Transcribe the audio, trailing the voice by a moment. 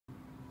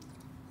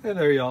Hey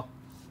there, y'all.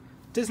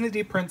 Disney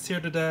D Prince here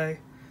today,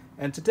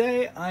 and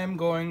today I'm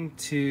going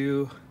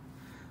to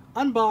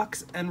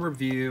unbox and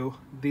review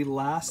the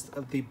last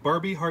of the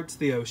Barbie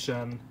The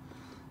Ocean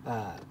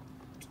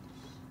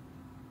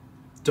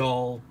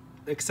doll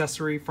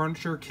accessory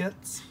furniture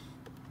kits.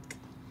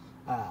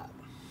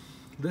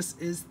 This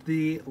is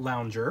the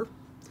Lounger.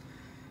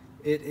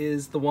 It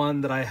is the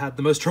one that I had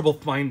the most trouble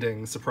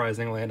finding,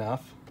 surprisingly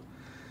enough.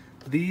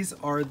 These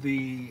are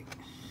the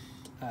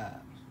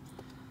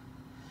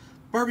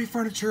Barbie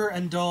furniture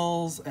and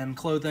dolls and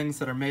clothing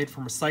that are made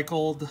from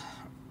recycled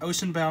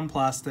ocean-bound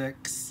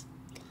plastics.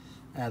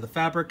 The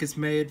fabric is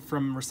made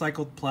from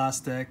recycled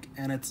plastic,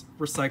 and it's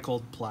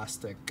recycled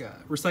plastic,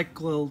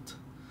 recycled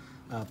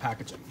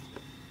packaging.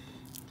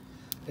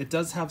 It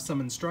does have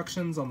some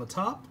instructions on the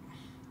top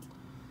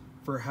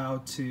for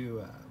how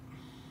to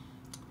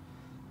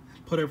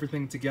put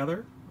everything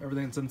together,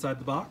 everything that's inside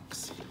the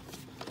box.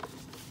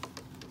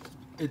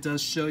 It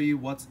does show you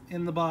what's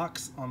in the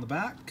box on the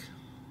back.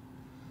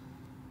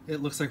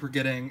 It looks like we're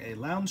getting a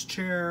lounge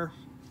chair,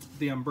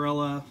 the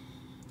umbrella,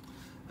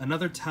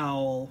 another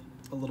towel,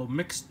 a little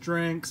mixed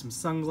drink, some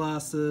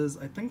sunglasses,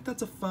 I think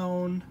that's a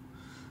phone,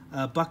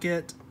 a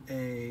bucket,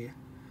 a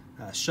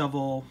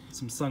shovel,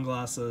 some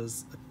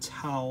sunglasses, a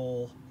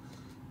towel,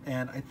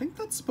 and I think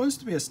that's supposed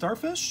to be a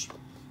starfish.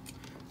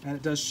 And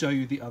it does show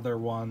you the other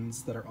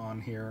ones that are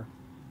on here.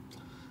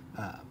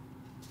 And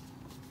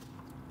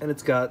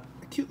it's got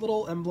a cute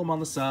little emblem on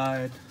the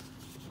side.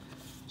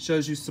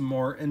 Shows you some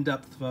more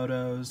in-depth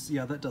photos.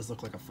 Yeah, that does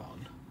look like a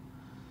phone.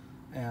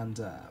 And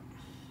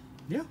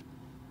yeah.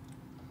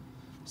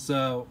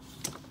 So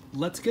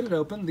let's get it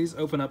open. These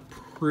open up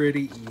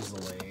pretty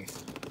easily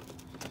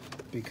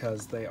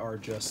because they are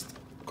just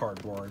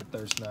cardboard.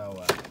 There's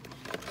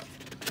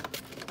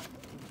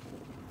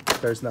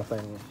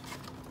nothing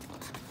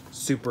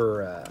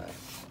super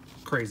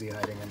crazy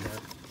hiding in here.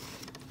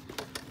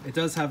 It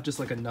does have just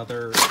like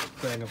another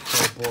thing of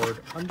cardboard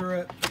under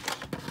it.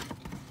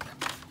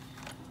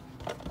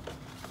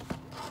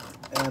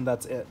 And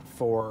that's it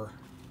for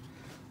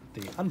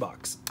the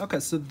unbox. Okay,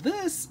 so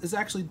this is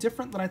actually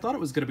different than I thought it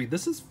was going to be.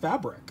 This is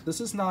fabric.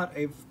 This is not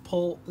a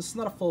full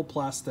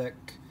plastic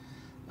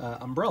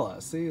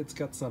umbrella. See, it's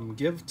got some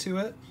give to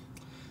it.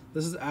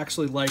 This is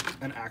actually like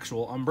an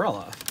actual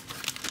umbrella,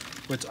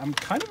 which I'm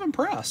kind of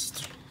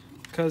impressed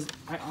because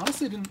I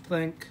honestly didn't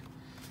think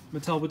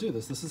Mattel would do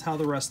this. This is how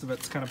the rest of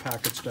it's kind of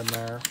packaged in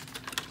there.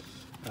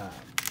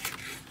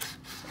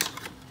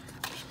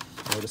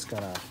 We're just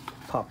gonna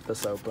pop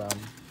this open.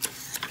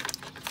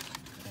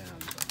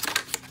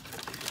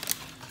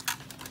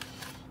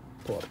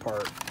 Pull it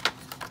apart.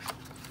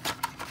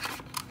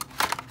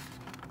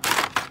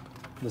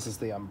 This is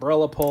the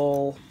umbrella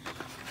pole.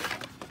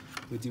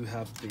 We do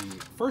have the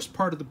first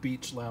part of the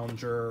beach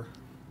lounger.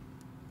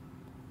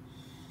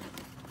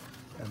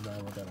 And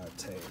then we're gonna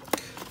take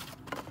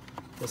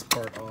this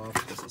part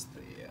off. This is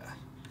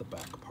the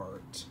back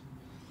part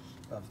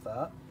of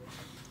that.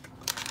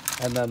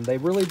 And then they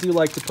really do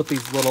like to put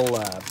these little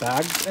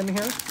bags in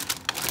here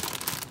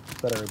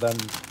that are then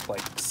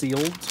like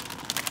sealed.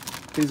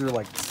 These are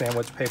like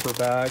sandwich paper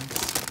bags,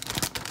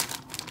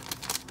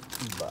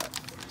 but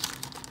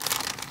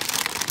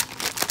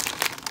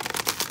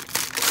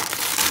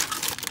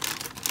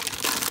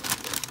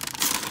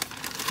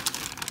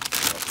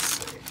let's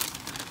see.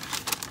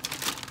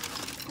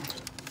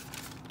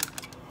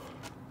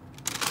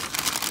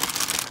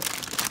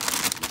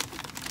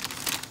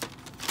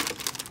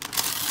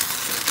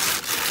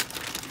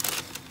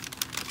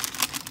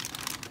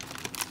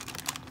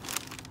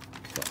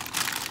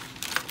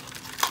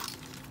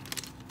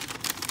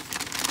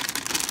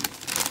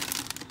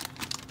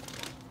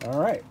 All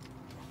right,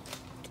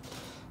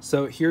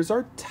 so here's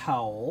our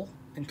towel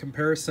in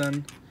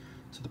comparison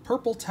to the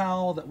purple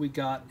towel that we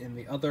got in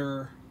the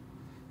other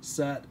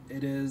set.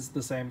 It is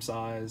the same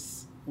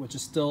size, which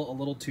is still a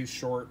little too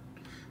short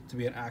to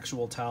be an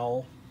actual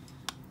towel.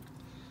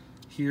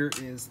 Here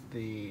is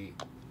the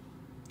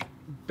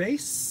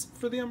base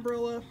for the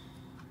umbrella,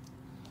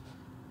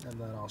 and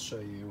then I'll show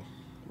you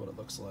what it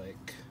looks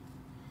like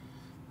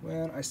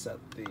when I set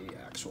the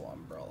actual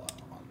umbrella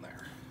on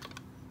there.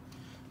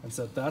 And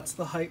so that's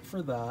the height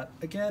for that.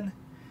 Again,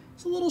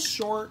 it's a little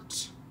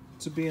short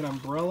to be an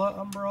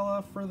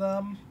umbrella for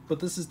them,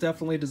 but this is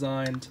definitely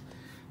designed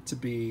to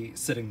be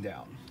sitting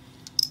down.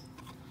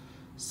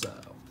 So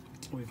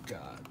we've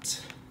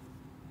got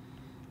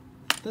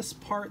this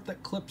part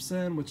that clips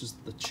in, which is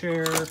the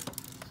chair.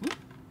 Whoop.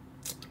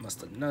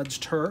 Must have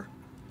nudged her.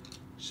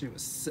 She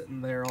was sitting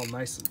there all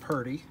nice and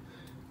purty.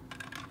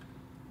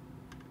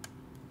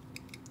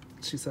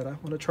 She said, I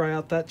want to try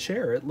out that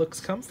chair. It looks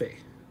comfy.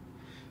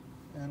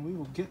 And we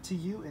will get to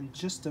you in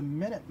just a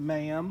minute,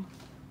 ma'am.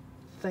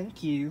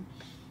 Thank you.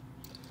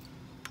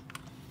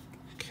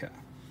 Okay.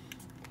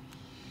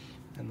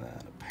 And then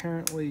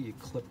apparently you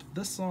clip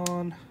this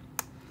on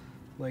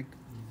like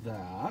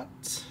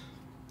that.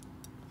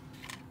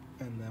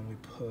 And then we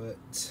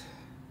put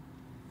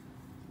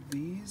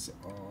these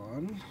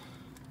on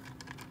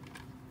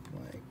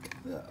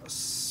like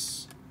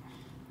this.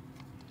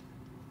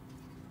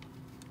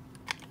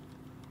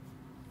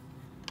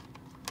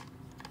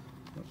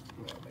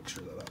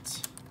 sure that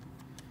that's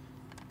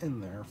in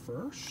there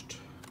first.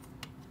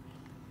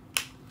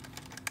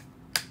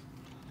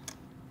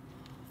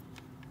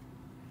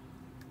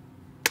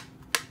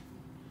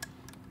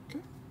 Okay.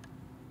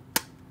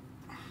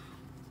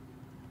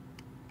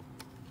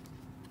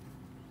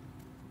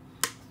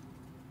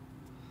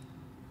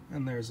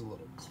 And there's a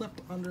little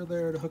clip under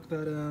there to hook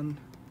that in.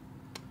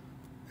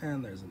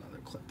 And there's another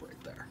clip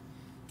right there.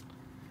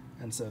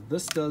 And so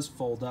this does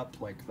fold up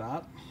like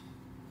that.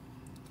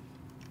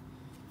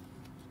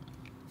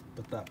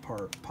 But that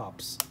part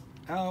pops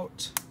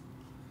out.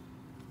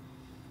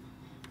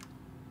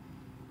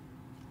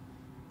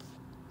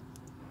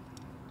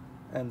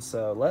 And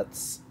so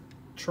let's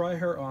try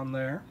her on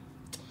there.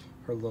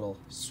 Her little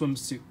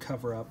swimsuit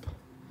cover-up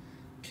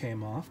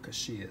came off because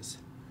she is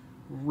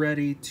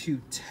ready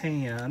to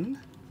tan.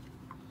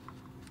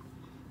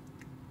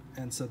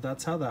 And so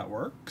that's how that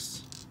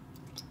works.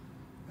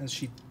 And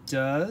she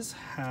does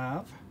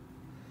have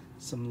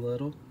some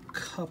little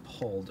cup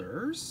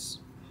holders.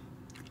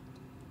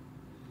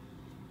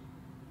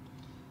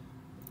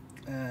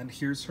 And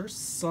here's her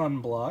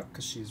sunblock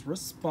because she's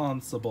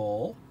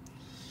responsible.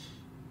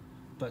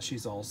 But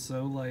she's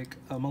also like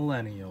a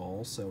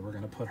millennial, so we're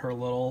gonna put her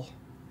little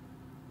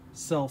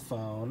cell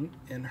phone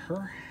in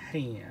her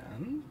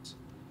hand.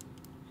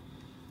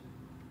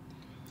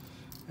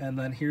 And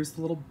then here's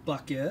the little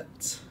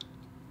bucket.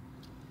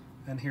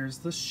 And here's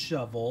the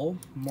shovel,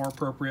 more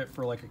appropriate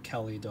for like a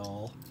Kelly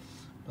doll.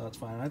 But that's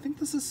fine. I think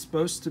this is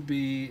supposed to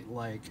be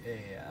like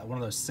a one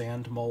of those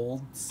sand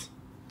molds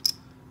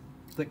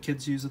that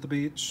kids use at the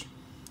beach.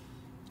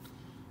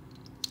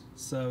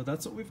 So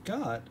that's what we've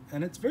got,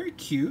 and it's very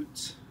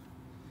cute.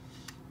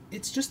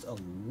 It's just a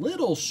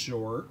little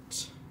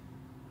short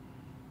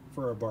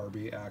for a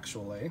Barbie,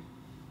 actually,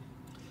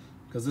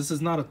 because this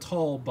is not a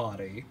tall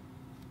body.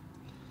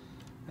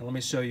 And let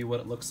me show you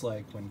what it looks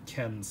like when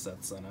Ken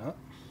sits in it.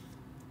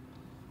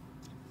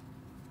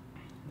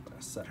 I'm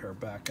gonna set her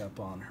back up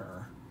on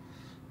her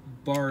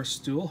bar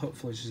stool.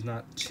 Hopefully she's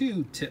not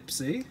too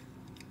tipsy.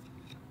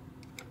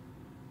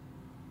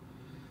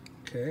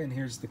 Okay, and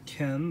here's the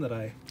Ken that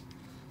I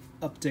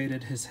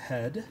updated his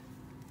head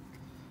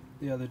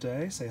the other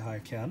day. Say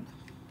hi, Ken.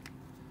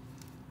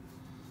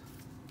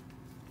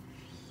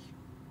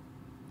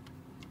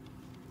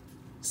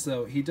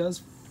 So he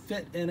does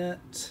fit in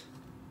it.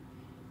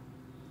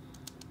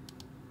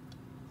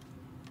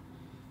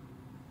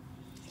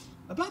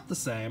 About the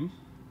same,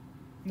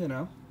 you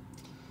know,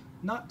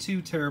 not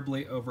too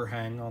terribly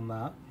overhang on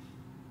that.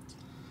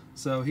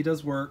 So he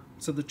does work.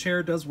 So the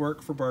chair does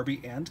work for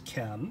Barbie and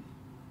Ken.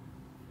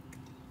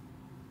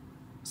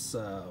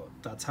 So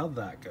that's how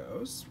that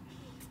goes.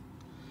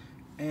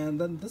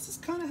 And then this is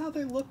kind of how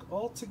they look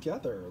all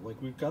together.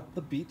 Like we've got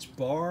the beach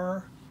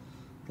bar,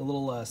 the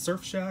little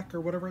surf shack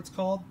or whatever it's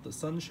called, the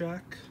sun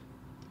shack.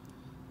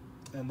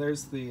 And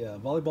there's the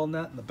volleyball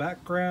net in the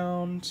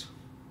background,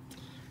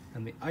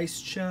 and the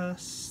ice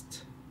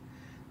chest,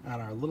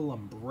 and our little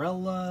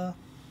umbrella.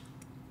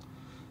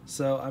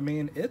 So, I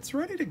mean, it's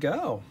ready to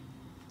go.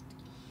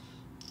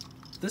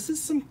 This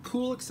is some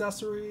cool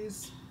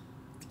accessories.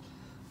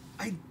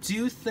 I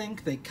do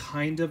think they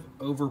kind of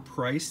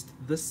overpriced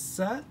this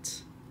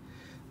set,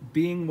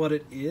 being what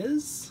it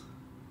is,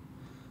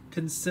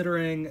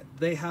 considering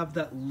they have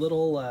that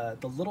little,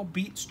 the little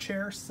beach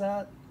chair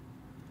set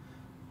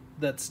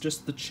that's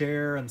just the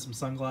chair and some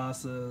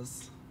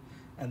sunglasses,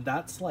 and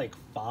that's like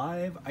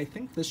 $5. I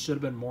think this should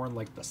have been more in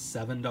like the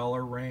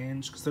 $7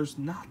 range, because there's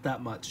not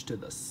that much to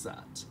this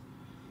set.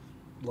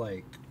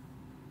 Like,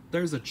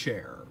 there's a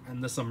chair,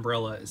 and this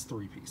umbrella is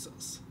 3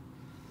 pieces.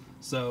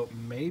 So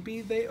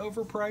maybe they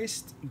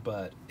overpriced,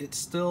 but it's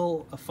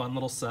still a fun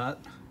little set.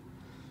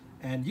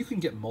 And you can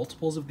get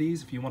multiples of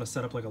these if you want to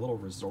set up like a little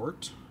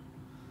resort,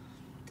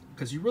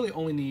 because you really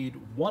only need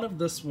one of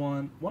this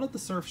one of the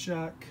surf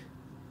shack,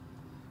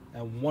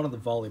 and one of the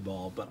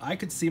volleyball. But I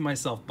could see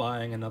myself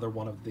buying another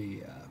one of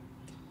the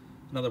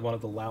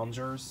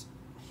loungers.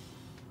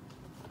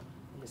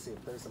 Let me see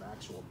if there's an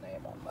actual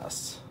name on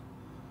this.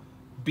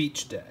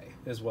 Beach Day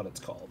is what it's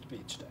called.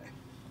 Beach Day.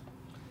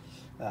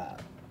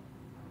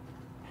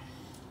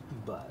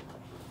 But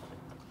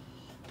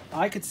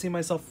I could see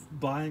myself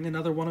buying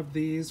another one of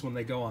these when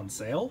they go on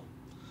sale.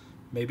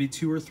 Maybe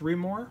 2 or 3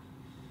 more.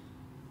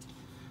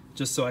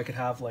 Just so I could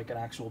have like an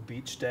actual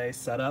beach day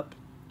setup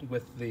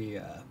with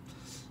the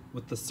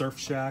surf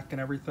shack and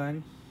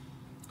everything.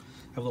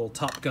 Have a little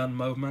Top Gun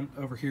moment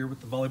over here with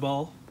the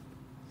volleyball.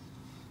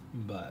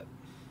 But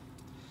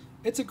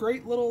it's a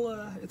great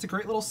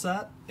little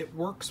set. It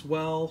works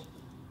well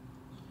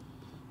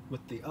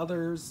with the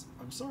others.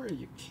 I'm sorry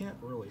you can't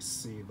really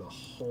see the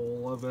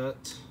whole of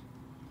it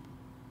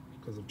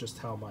because of just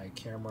how my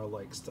camera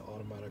likes to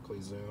automatically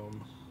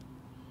zoom.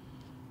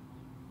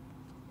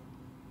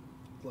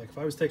 Like if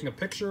I was taking a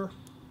picture,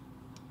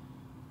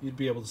 you'd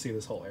be able to see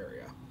this whole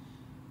area.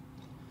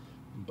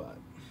 But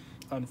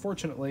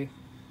unfortunately,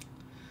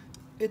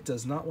 it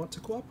does not want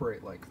to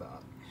cooperate like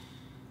that.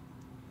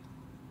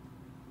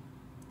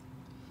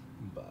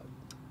 But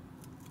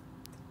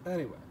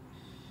anyway,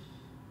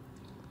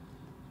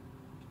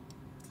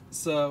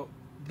 So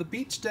the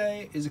Beach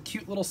Day is a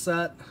cute little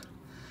set.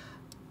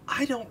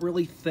 I don't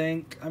really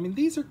think, I mean,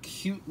 these are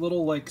cute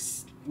little like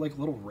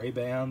little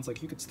Ray-Bans.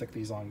 Like you could stick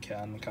these on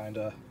Ken, kind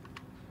of.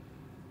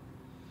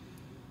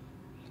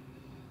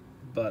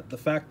 But the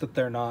fact that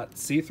they're not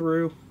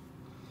see-through,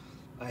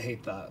 I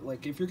hate that.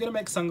 Like if you're gonna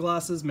make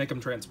sunglasses, make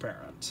them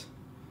transparent.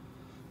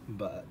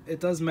 But it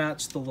does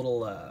match the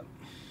little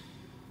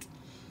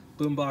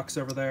boombox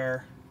over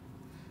there.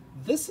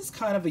 This is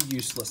kind of a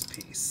useless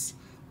piece.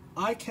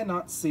 I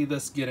cannot see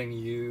this getting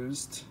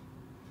used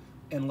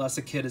unless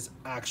a kid is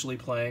actually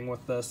playing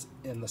with this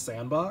in the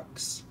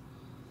sandbox,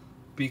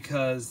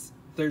 because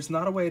there's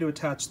not a way to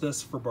attach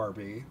this for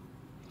Barbie.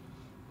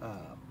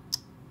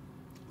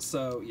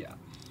 So yeah.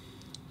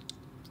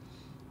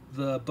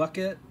 The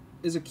bucket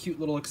is a cute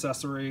little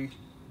accessory.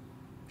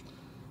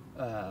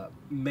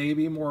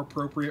 Maybe more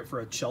appropriate for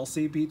a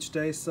Chelsea Beach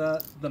Day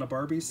set than a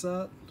Barbie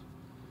set,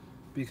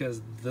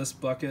 because this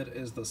bucket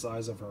is the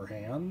size of her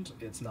hand.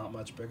 It's not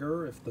much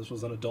bigger. If this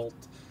was an adult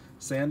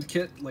sand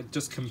kit, like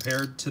just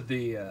compared to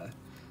the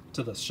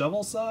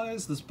shovel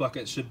size, this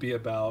bucket should be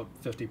about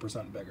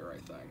 50% bigger, I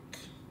think.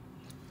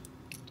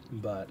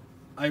 But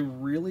I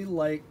really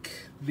like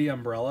the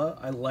umbrella.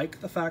 I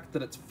like the fact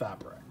that it's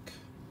fabric.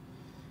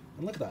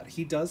 And look at that,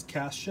 he does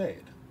cast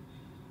shade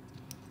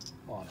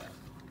on it.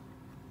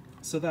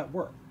 So that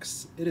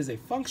works. It is a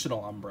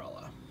functional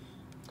umbrella.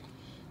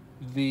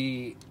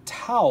 The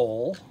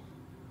towel,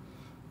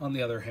 on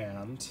the other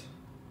hand,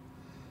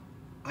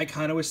 I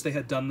kind of wish they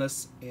had done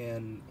this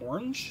in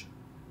orange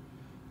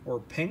or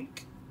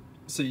pink,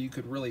 so you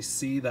could really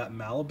see that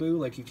Malibu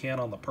like you can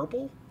on the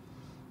purple,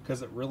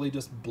 because it really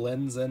just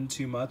blends in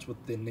too much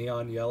with the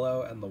neon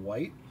yellow and the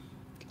white.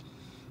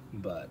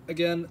 But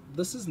again,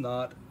 this is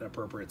not an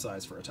appropriate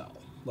size for a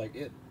towel. Like,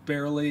 it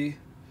barely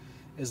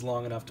is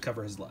long enough to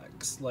cover his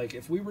legs. Like,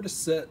 if we were to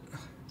sit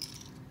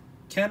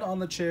Ken on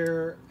the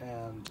chair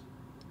and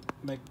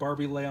make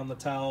Barbie lay on the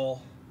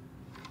towel,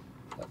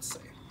 let's see.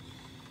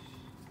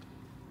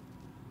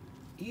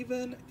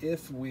 Even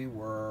if we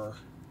were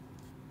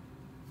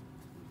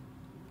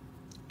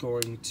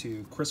going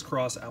to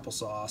crisscross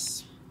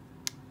applesauce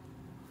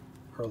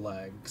her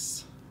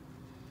legs,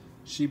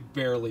 she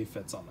barely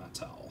fits on that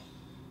towel.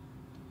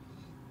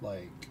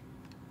 Like,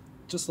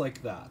 just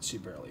like that, she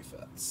barely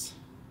fits.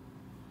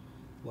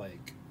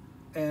 Like,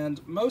 and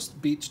most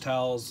beach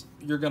towels,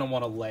 you're gonna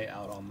want to lay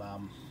out on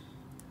them.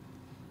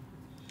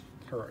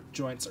 Her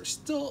joints are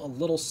still a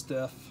little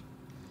stiff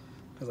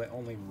because I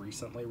only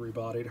recently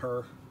rebodied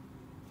her.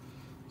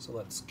 So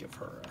let's give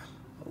her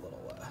a little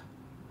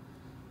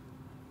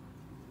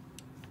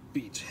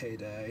beach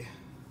heyday.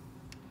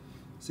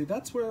 See,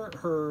 that's where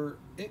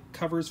it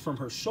covers from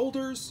her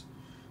shoulders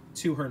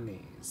to her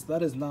knees.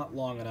 That is not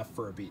long enough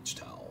for a beach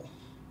towel.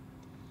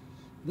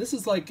 This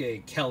is like a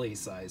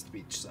Kelly-sized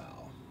beach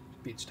towel.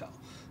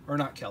 Or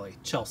not Kelly,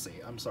 Chelsea.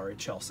 I'm sorry,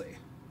 Chelsea.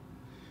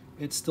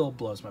 It still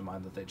blows my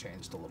mind that they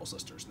changed the little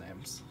sisters'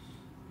 names.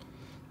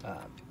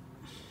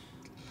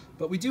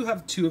 But we do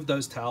have 2 of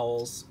those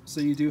towels,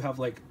 so you do have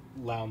like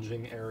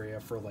lounging area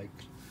for like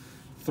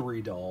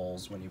 3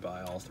 dolls when you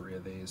buy all 3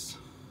 of these.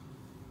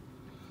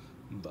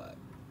 But,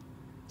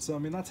 so I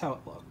mean, that's how it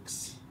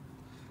looks.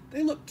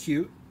 They look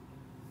cute.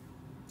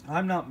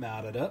 I'm not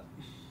mad at it.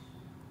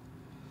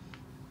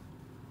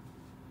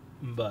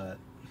 But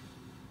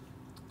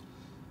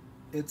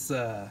it's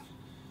one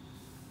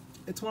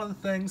of the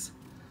things.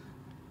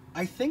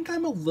 I think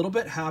I'm a little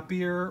bit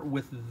happier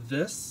with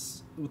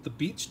this, with the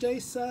Beach Day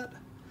set,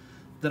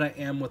 than I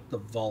am with the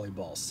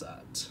volleyball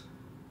set.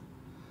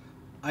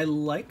 I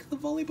like the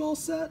volleyball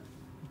set,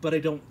 but I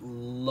don't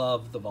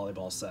love the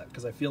volleyball set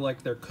because I feel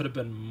like there could have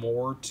been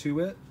more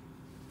to it.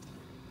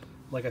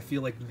 Like, I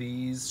feel like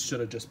these should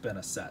have just been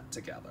a set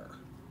together.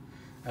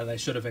 And they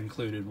should have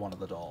included one of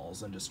the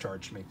dolls and just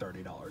charged me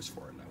 $30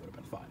 for it, and I would have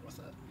been fine with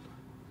it.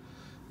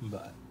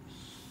 But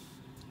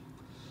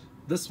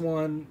this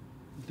one,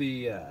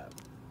 the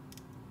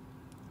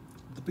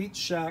Beach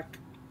Shack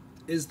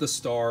is the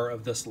star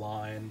of this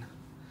line.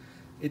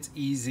 It's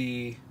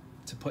easy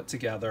to put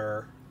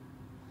together.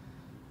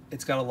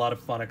 It's got a lot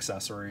of fun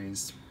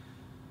accessories.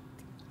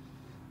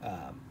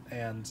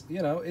 And,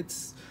 you know,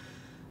 it's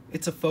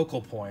a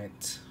focal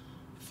point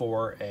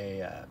for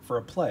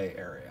a play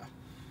area,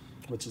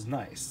 which is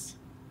nice.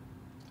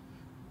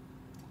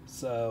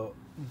 So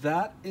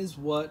that is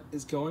what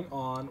is going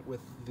on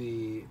with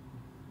the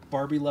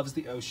Barbie Loves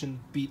the Ocean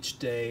Beach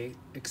Day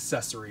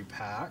accessory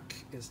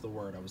pack, is the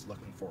word I was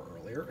looking for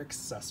earlier.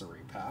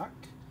 Accessory pack.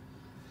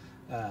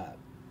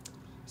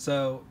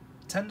 So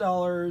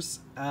 $10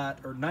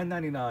 or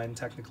 $9.99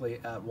 technically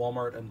at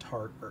Walmart and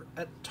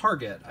at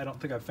Target. I don't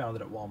think I've found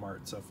it at Walmart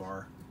so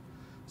far.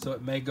 So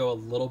it may go a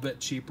little bit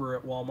cheaper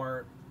at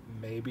Walmart,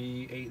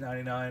 maybe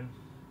 $8.99.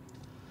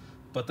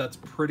 But that's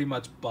pretty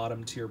much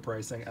bottom tier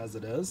pricing as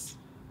it is.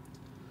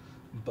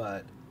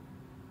 But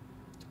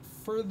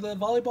for the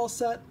volleyball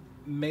set,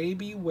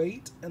 maybe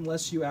wait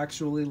unless you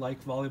actually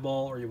like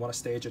volleyball or you want to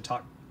stage a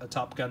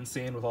Top Gun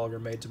scene with all of your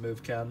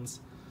made-to-move Kens.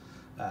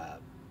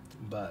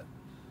 But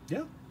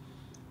yeah,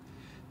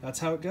 that's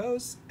how it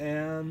goes.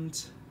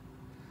 And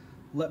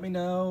let me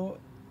know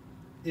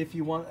if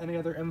you want any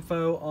other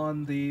info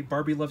on the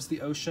Barbie Loves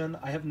the Ocean.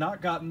 I have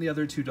not gotten the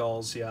other two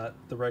dolls yet,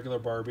 the regular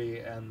Barbie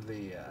and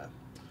the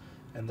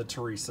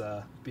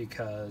Teresa,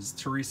 because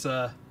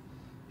Teresa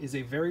is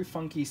a very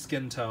funky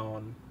skin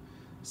tone,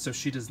 so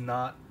she does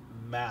not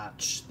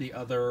match the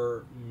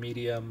other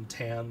medium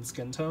tan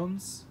skin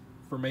tones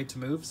for Made to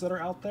Moves that are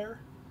out there.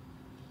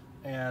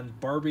 And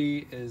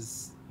Barbie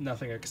is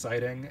nothing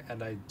exciting,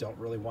 and I don't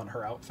really want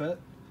her outfit,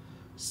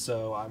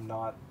 so I'm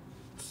not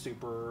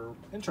super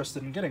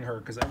interested in getting her,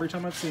 because every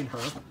time I've seen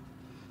her,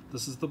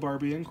 this is the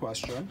Barbie in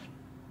question,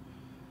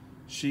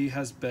 she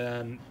has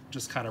been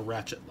just kind of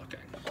ratchet looking.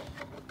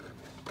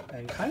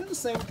 And kind of the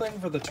same thing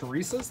for the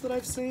Teresas that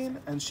I've seen,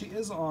 and she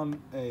is on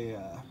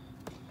a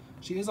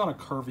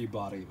curvy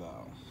body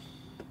though.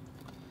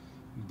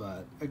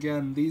 But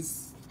again,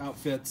 these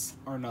outfits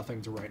are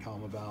nothing to write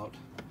home about.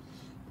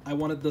 I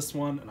wanted this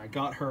one, and I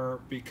got her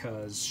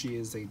because she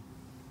is a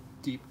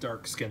deep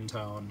dark skin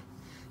tone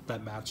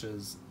that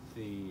matches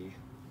the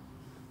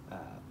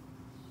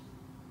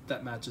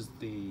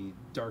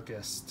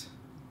darkest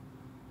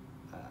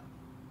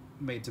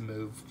Made to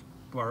Move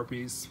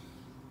Barbies.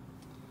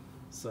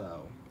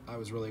 So I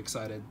was really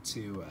excited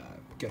to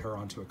get her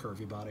onto a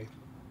curvy body.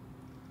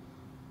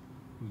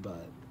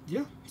 But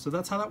yeah, so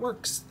that's how that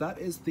works. That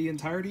is the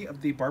entirety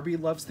of the Barbie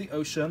Loves the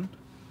Ocean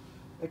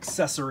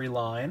accessory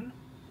line.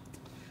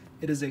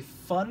 It is a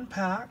fun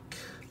pack,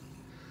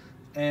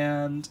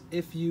 and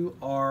if you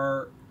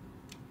are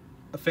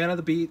a fan of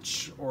the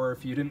beach, or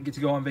if you didn't get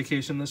to go on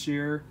vacation this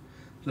year,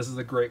 this is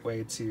a great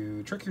way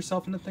to trick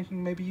yourself into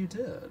thinking maybe you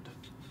did.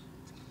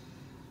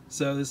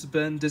 So this has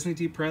been Disney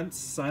D Prince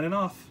signing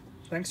off.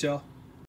 Thanks, y'all.